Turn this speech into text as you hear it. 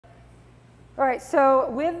All right, so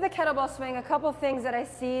with the kettlebell swing, a couple things that I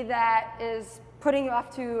see that is putting you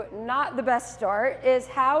off to not the best start is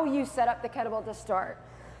how you set up the kettlebell to start.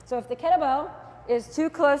 So if the kettlebell is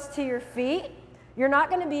too close to your feet, you're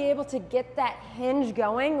not going to be able to get that hinge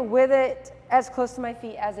going with it as close to my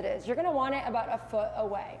feet as it is. You're going to want it about a foot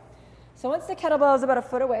away. So once the kettlebell is about a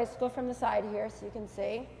foot away, let's go from the side here so you can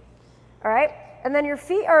see. All right, and then your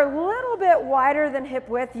feet are a little bit wider than hip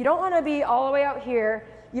width. You don't want to be all the way out here.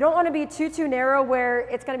 You don't want to be too narrow where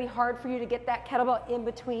it's going to be hard for you to get that kettlebell in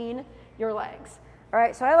between your legs. All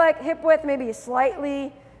right, so I like hip width maybe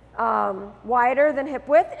slightly wider than hip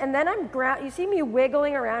width, and then you see me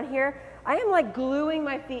wiggling around here. I am like gluing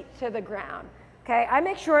my feet to the ground. Okay, I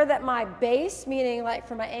make sure that my base, meaning like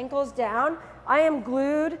from my ankles down, I am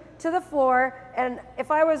glued to the floor, and if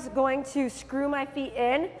I was going to screw my feet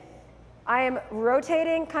in, I am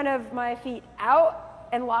rotating kind of my feet out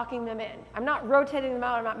and locking them in. I'm not rotating them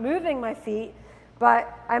out, I'm not moving my feet,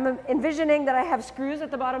 but I'm envisioning that I have screws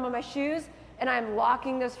at the bottom of my shoes and I'm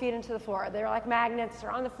locking those feet into the floor. They're like magnets,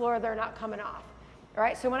 they're on the floor, they're not coming off. All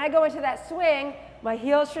right, so when I go into that swing, my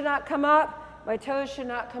heels should not come up, my toes should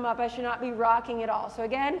not come up, I should not be rocking at all. So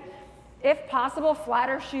again, if possible,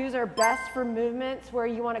 flatter shoes are best for movements where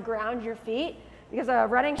you want to ground your feet, because a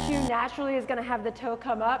running shoe naturally is going to have the toe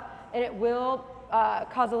come up and it will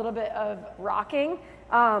cause a little bit of rocking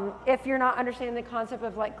if you're not understanding the concept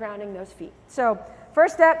of like grounding those feet. So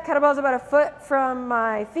first step, kettlebell is about a foot from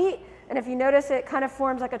my feet, and if you notice it kind of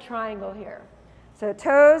forms like a triangle here. So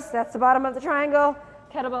toes, that's the bottom of the triangle,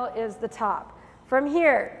 kettlebell is the top. From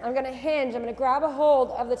here, I'm going to hinge, I'm going to grab a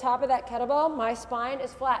hold of the top of that kettlebell, my spine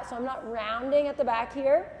is flat, so I'm not rounding at the back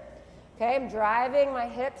here. Okay, I'm driving my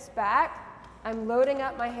hips back, I'm loading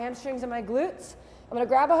up my hamstrings and my glutes. I'm going to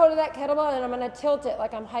grab a hold of that kettlebell and I'm going to tilt it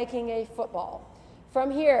like I'm hiking a football. From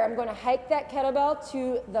here, I'm going to hike that kettlebell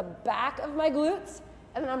to the back of my glutes,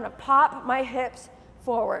 and then I'm going to pop my hips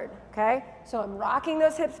forward, okay? So I'm rocking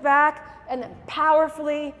those hips back and then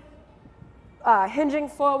powerfully hinging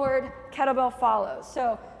forward, kettlebell follows.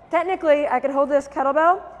 So technically, I could hold this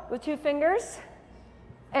kettlebell with 2 fingers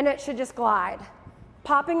and it should just glide.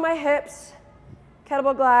 Popping my hips,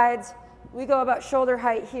 kettlebell glides, we go about shoulder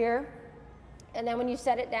height here. And then when you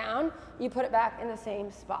set it down, you put it back in the same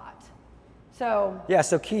spot. So yeah,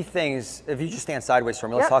 so key things, if you just stand sideways for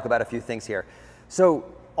me, let's talk about a few things here. So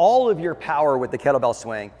all of your power with the kettlebell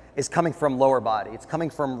swing is coming from lower body. It's coming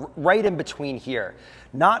from right in between here,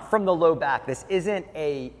 not from the low back. This isn't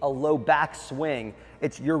a low back swing.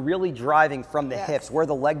 You're really driving from the hips where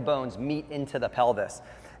the leg bones meet into the pelvis.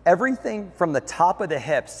 Everything from the top of the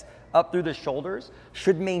hips up through the shoulders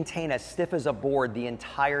should maintain as stiff as a board the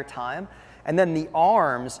entire time. And then the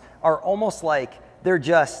arms are almost like they're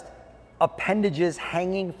just appendages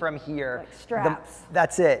hanging from here. Like straps.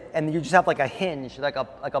 That's it. And you just have like a hinge, like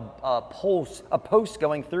a post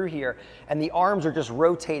going through here. And the arms are just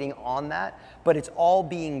rotating on that, but it's all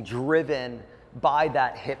being driven by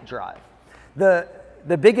that hip drive. The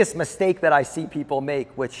biggest mistake that I see people make,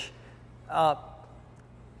 which I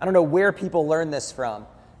don't know where people learn this from.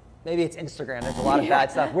 Maybe it's Instagram. There's a lot of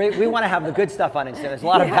bad stuff. We want to have the good stuff on Instagram. There's a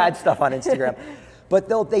lot of bad stuff on Instagram. But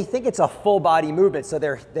they think it's a full body movement. So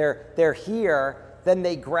they're here, then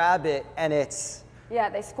they grab it and it's... Yeah,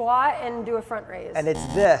 they squat and do a front raise. And it's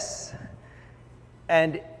this.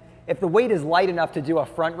 And if the weight is light enough to do a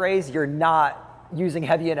front raise, you're not using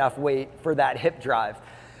heavy enough weight for that hip drive.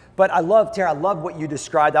 But Tara, I love what you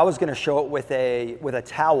described. I was going to show it with a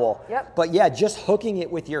towel. Yep. But yeah, just hooking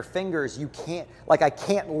it with your fingers, you can't, like I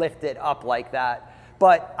can't lift it up like that,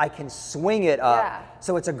 but I can swing it up. Yeah.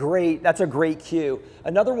 So that's a great cue.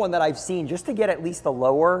 Another one that I've seen, just to get at least the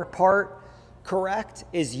lower part correct,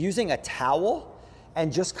 is using a towel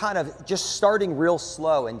and just starting real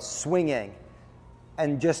slow and swinging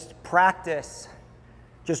and just practice,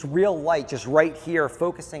 just real light, just right here,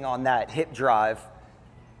 focusing on that hip drive.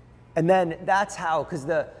 And then that's how, because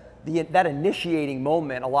that initiating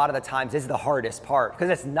moment a lot of the times is the hardest part, because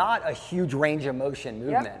it's not a huge range of motion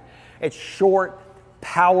movement. Yep. It's short,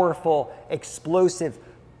 powerful, explosive,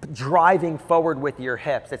 driving forward with your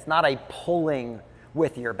hips. It's not a pulling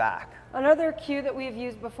with your back. Another cue that we've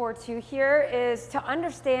used before too here is to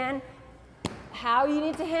understand how you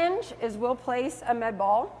need to hinge is we'll place a med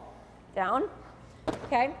ball down,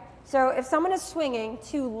 okay? So if someone is swinging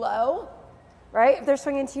too low, right? If they're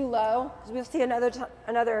swinging too low, because we'll see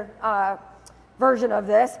another version of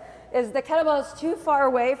this, is the kettlebell is too far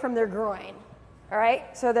away from their groin, all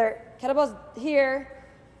right? So their kettlebell's here,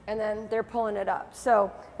 and then they're pulling it up.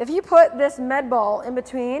 So if you put this med ball in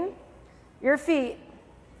between your feet,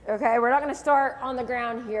 Okay, we're not gonna start on the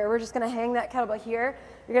ground here. We're just gonna hang that kettlebell here.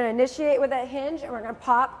 You're gonna initiate with that hinge and we're gonna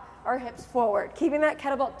pop our hips forward, keeping that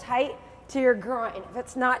kettlebell tight to your groin. If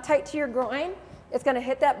it's not tight to your groin, it's gonna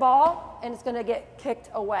hit that ball and it's gonna get kicked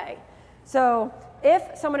away. So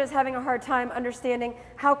if someone is having a hard time understanding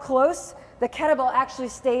how close the kettlebell actually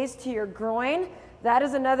stays to your groin, that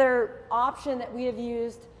is another option that we have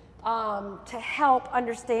used to help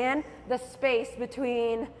understand the space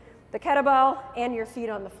between the kettlebell and your feet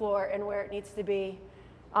on the floor and where it needs to be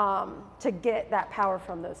to get that power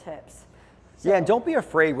from those hips. So, yeah, and don't be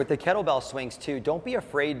afraid with the kettlebell swings too, don't be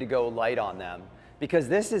afraid to go light on them, because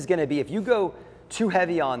this is gonna be, if you go too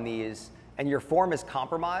heavy on these and your form is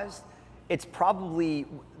compromised, it's probably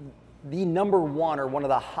the #1 or one of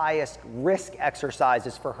the highest risk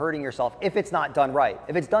exercises for hurting yourself if it's not done right.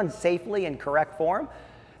 If it's done safely in correct form,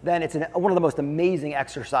 then it's one of the most amazing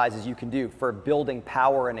exercises you can do for building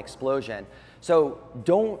power and explosion. So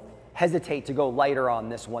don't hesitate to go lighter on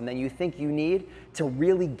this one than you think you need to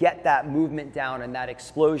really get that movement down and that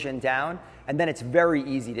explosion down, and then it's very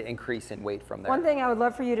easy to increase in weight from there. One thing I would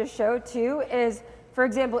love for you to show too is, for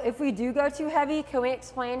example, if we do go too heavy, can we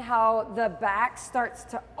explain how the back starts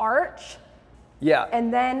to arch? Yeah.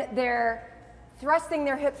 And then they're thrusting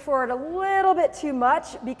their hips forward a little bit too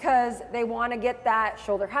much because they want to get that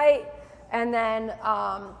shoulder height, and then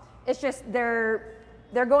it's just they're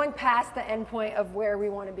going past the end point of where we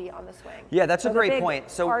want to be on the swing. Yeah, that's a great point.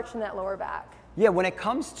 So arch in that lower back. Yeah, when it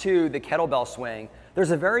comes to the kettlebell swing,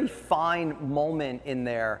 there's a very fine moment in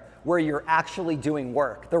there where you're actually doing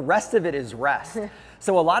work. The rest of it is rest.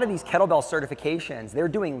 So a lot of these kettlebell certifications, they're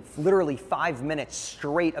doing literally 5 minutes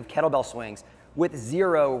straight of kettlebell swings with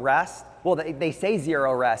 0 rest. Well, they say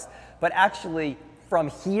 0 rest, but actually from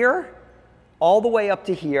here all the way up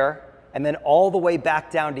to here and then all the way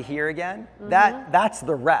back down to here again, that's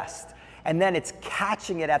the rest. And then it's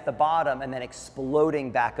catching it at the bottom and then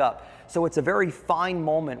exploding back up. So it's a very fine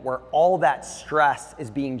moment where all that stress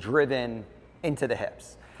is being driven into the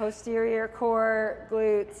hips. Posterior core,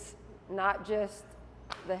 glutes, not just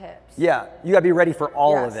the hips. Yeah, you gotta be ready for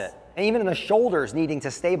all of it. And even the shoulders needing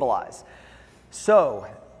to stabilize. So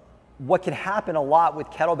what can happen a lot with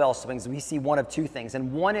kettlebell swings, we see one of two things,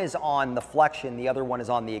 and one is on the flexion, the other one is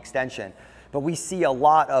on the extension. But we see a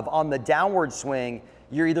lot of, on the downward swing,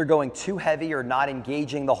 you're either going too heavy or not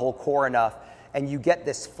engaging the whole core enough, and you get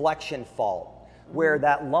this flexion fault, where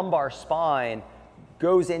that lumbar spine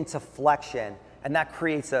goes into flexion, and that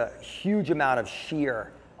creates a huge amount of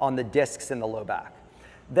shear on the discs in the low back.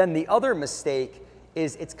 Then the other mistake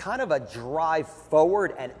is it's kind of a drive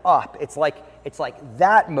forward and up. It's like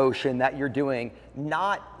that motion that you're doing,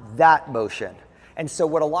 not that motion. And so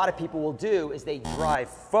what a lot of people will do is they drive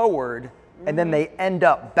forward and then they end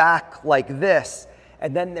up back like this,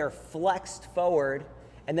 and then they're flexed forward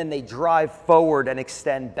and then they drive forward and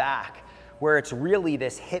extend back, where it's really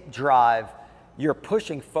this hip drive. You're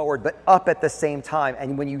pushing forward but up at the same time,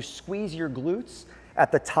 and when you squeeze your glutes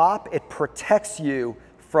at the top, it protects you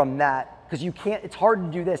from that, because you can't, it's hard to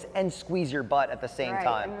do this and squeeze your butt at the same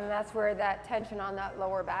time. And then that's where that tension on that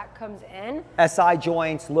lower back comes in. SI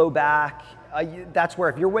joints, low back, that's where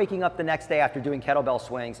if you're waking up the next day after doing kettlebell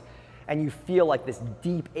swings and you feel like this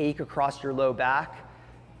deep ache across your low back,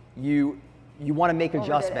 you want to make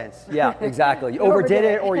adjustments. Yeah, exactly. You overdid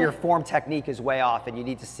it, or your form technique is way off and you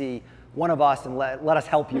need to see one of us and let us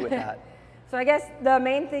help you with that. So I guess the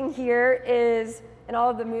main thing here is, in all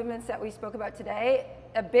of the movements that we spoke about today,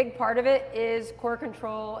 a big part of it is core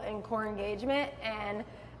control and core engagement, and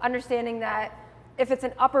understanding that if it's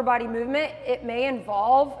an upper body movement, it may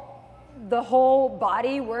involve the whole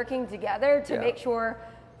body working together to make sure,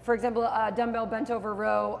 for example, a dumbbell bent over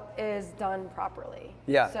row is done properly.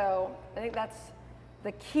 Yeah. So I think that's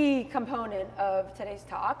the key component of today's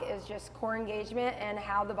talk, is just core engagement and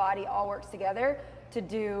how the body all works together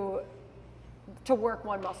to work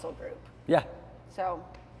one muscle group. Yeah. So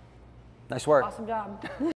nice work. Awesome job.